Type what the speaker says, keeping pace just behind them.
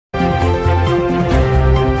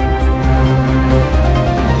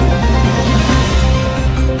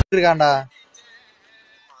இருக்கான்டா.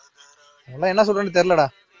 அதெல்லாம் என்ன சொல்றேன்னு தெரியலடா.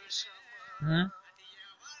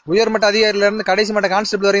 உயர்மட்ட அதிகாரில இருந்து கடைசி மட்ட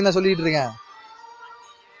கான்ஸ்டபிள் வரையும் தான் சொல்லிட்டு இருக்கேன்.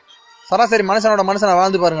 சராசரி மனுஷனா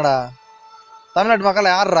வாழ்ந்து பாருங்கடா. தமிழ்நாட்டு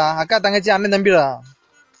மக்கள் யாருடா? அக்கா தங்கச்சி அண்ணன் தம்பிடா.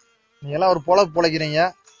 நீங்க எல்லாம் ஒரு பொழப்பு பொழைக்கிறீங்க.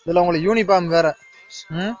 இதுல உங்களுக்கு யூனிஃபார்ம் வேற.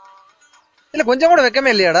 இல்ல கொஞ்சம் கூட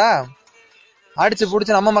வெக்கமே இல்லையாடா? அடிச்சு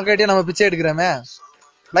புடிச்சு நம்ம மக்கள்கிட்டயே நம்ம பிச்சை எடுக்கிறோமே.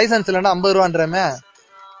 லைசன்ஸ் இல்லைன்னா 50 ரூபான்றமே.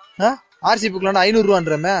 ஆர்சி புக்லன்னா 500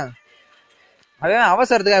 ரூபான்றமே. அதே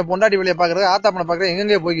அவசரத்துக்கு பொண்டாட்டி வெளியே பாக்குறது, ஆத்தாப்பனை பாக்குறது,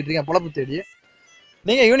 எங்கெங்கே போய்கிட்டு இருக்கேன் பொழப்பு தேடி.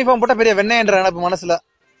 நீங்க யூனிஃபார்ம் போட்டா பெரிய வெண்ணையன்ற நினைப்பு மனசுல.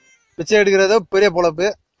 பிச்சை எடுக்கிறதோ பெரிய பொழப்பு.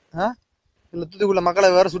 இல்ல தூத்துக்குள்ள மக்களை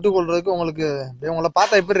வேற சுட்டுக் கொள்றதுக்கு உங்களுக்கு உங்களை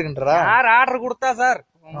பார்த்தா எப்படி இருக்குன்றா? யார் ஆர்டர் கொடுத்தா சார்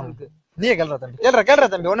உங்களுக்கு? நீயே கேள்றா தம்பி, கேள்றா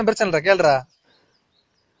தம்பி, ஒன்னும் பிரச்சனை இல்ல, கேள்றா.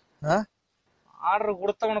 ஆர்டர்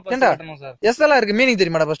கொடுத்தவன பத்தி கட்டணும் சார். எஸ்எல்லாம் இருக்கு, மீனிங்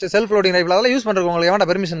தெரியுமாடா? ஃபர்ஸ்ட் செல்ஃப் லோடிங் ரைஃபிள் அதெல்லாம் யூஸ் பண்றதுக்கு உங்களுக்கு எவன்டா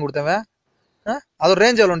பெர்மிஷன் கொடுத்தவன்? அது ஒரு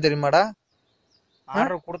ரேஞ்ச் எவ்வளவுன்னு தெரியுமாடா?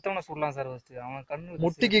 Order கொடுத்தவன சுடலாம் sir. ஃபர்ஸ்ட் அவன் கண்ணு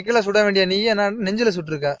முட்டிக்கு கீழே சுட வேண்டிய நீ என்ன நெஞ்சில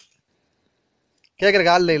சுட்டுருக்க?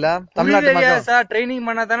 கேக்குறக்கு ஆள் இல்ல. தமிழ்நாட்டு மக்கள் சார் ட்ரைனிங்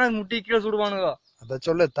பண்ணா தானே முட்டிக்கு கீழே சுடுவானுங்க. அத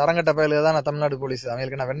சொல்லு, தரங்கட்ட பயலுக்கு தான் நான் தமிழ்நாடு போலீஸ்.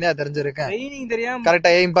 அவங்களுக்கு நான் வெண்ணையா தெரிஞ்சிருக்கேன். ட்ரைனிங் தெரியாம கரெக்டா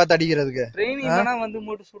எய்ம் பார்த்து அடிக்கிறதுக்கு. ட்ரைனிங் பண்ணா வந்து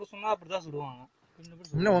மூட்டு சுட சொன்னா அப்படிதான் சுடுவாங்க.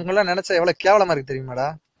 இன்னும் உங்களெல்லாம் நினைச்சா எவ்வளவு கேவலமா இருக்கு தெரியுமாடா?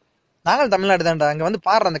 நாங்களும் தமிழ்நாடு தான்டா. அங்க வந்து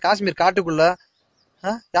பாடுற அந்த காஷ்மீர் காட்டுக்குள்ள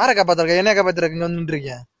யாரை காப்பாத்துறக்க? என்னைய காப்பாத்துறக்கு இங்க வந்து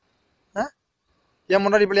இருக்கேன். என்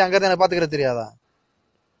முன்னாடி பள்ளி அங்க இருந்து பாத்துக்கிறது தெரியாதா?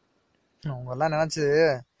 உங்க எல்லாம் நினைச்சு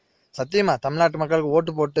சத்தியமா தமிழ்நாட்டு மக்களுக்கு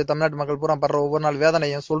ஓட்டு போட்டு தமிழ்நாட்டு மக்கள் பூரா படுற ஒவ்வொரு நாள்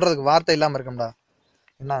வேதனையும் சொல்றதுக்கு வார்த்தை இல்லாம இருக்கும்டா.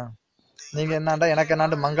 என்ன நீங்க என்னாண்டா எனக்கு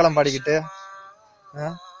என்னாண்டு மங்களம் பாடிக்கிட்டு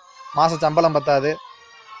மாச சம்பளம் பத்தாது.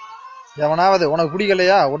 எவனாவது உனக்கு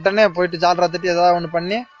பிடிக்கலையா உடனே போயிட்டு ஜாலரா தட்டி ஏதாவது ஒண்ணு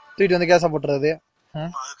பண்ணி தூக்கிட்டு வந்து கேச போட்டுறது.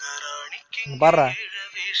 பாடுறா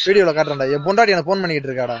வீடியோல காட்டுறேன்டா. என் பொண்டாட்டி எனக்கு போன் பண்ணிக்கிட்டு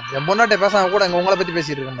இருக்காடா. என் பொண்டாட்டி பேசாம கூட இங்க உங்களை பத்தி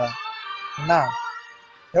பேசிட்டு இருக்கேன்டா. என்ன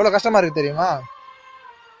எவ்வளவு கஷ்டமா இருக்கு தெரியுமா?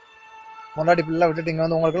 பொண்டாட்டி பிள்ளை விட்டுட்டு இங்க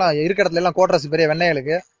வந்து உங்களுக்கு எல்லாம் இருக்கிற இடத்துல எல்லாம் கோட்ரஸ் பெரிய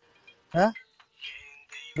வெண்ணைகளுக்கு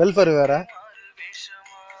வெல்ஃபேர் வேற.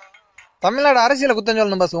 தமிழ்நாடு அரசியல குத்தம்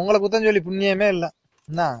சொல்லணும் பஸ். உங்களை குத்தம் சொல்லி புண்ணியமே இல்ல.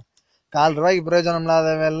 என்ன $4 பிரயோஜனம்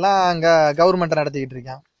இல்லாதவெல்லாம் அங்க கவர்மெண்ட் நடத்திக்கிட்டு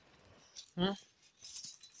இருக்கான்.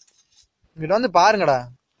 இங்கிட்ட வந்து பாருங்கடா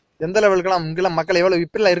எந்த லெவலுக்குலாம் இங்கெல்லாம் மக்கள் எவ்வளவு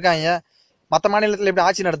இப்படிலாம் இருக்காங்க. மத்த மாநிலத்துல எப்படி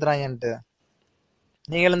ஆட்சி நடத்துறாங்கன்ட்டு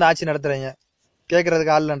நீங்க இருந்து ஆட்சி நடத்துறீங்க.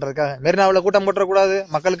 கேட்கறதுக்கு ஆள் இல்லன்றதுக்காக மெரினாவில் கூட்டம் போட்டுறக்கூடாது,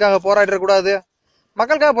 மக்களுக்காக போராடிடக்கூடாது.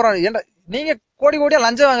 மக்களுக்காக போராடு. ஏன்டா நீங்க கோடி கோடியா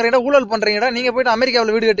லஞ்சம் வாங்குறீங்கடா, ஊழல் பண்றீங்கடா. நீங்க போயிட்டு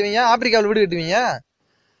அமெரிக்காவில் வீடு கட்டுவீங்க, ஆப்பிரிக்காவில் வீடு கட்டுவீங்க.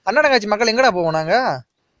 அன்னடங்காட்சி மக்கள் எங்கடா போவானாங்க?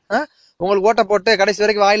 உங்களுக்கு ஓட்ட போட்டு கடைசி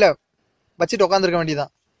வரைக்கும் வாயில வச்சுட்டு உட்காந்துருக்க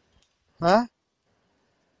வேண்டியதான்.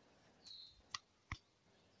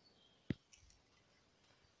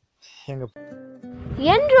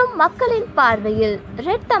 என்றும் மக்களின் பார்வையில்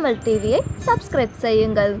ரெட் தமிழ் டிவியை சப்ஸ்கிரைப்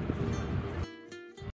செய்யுங்கள்.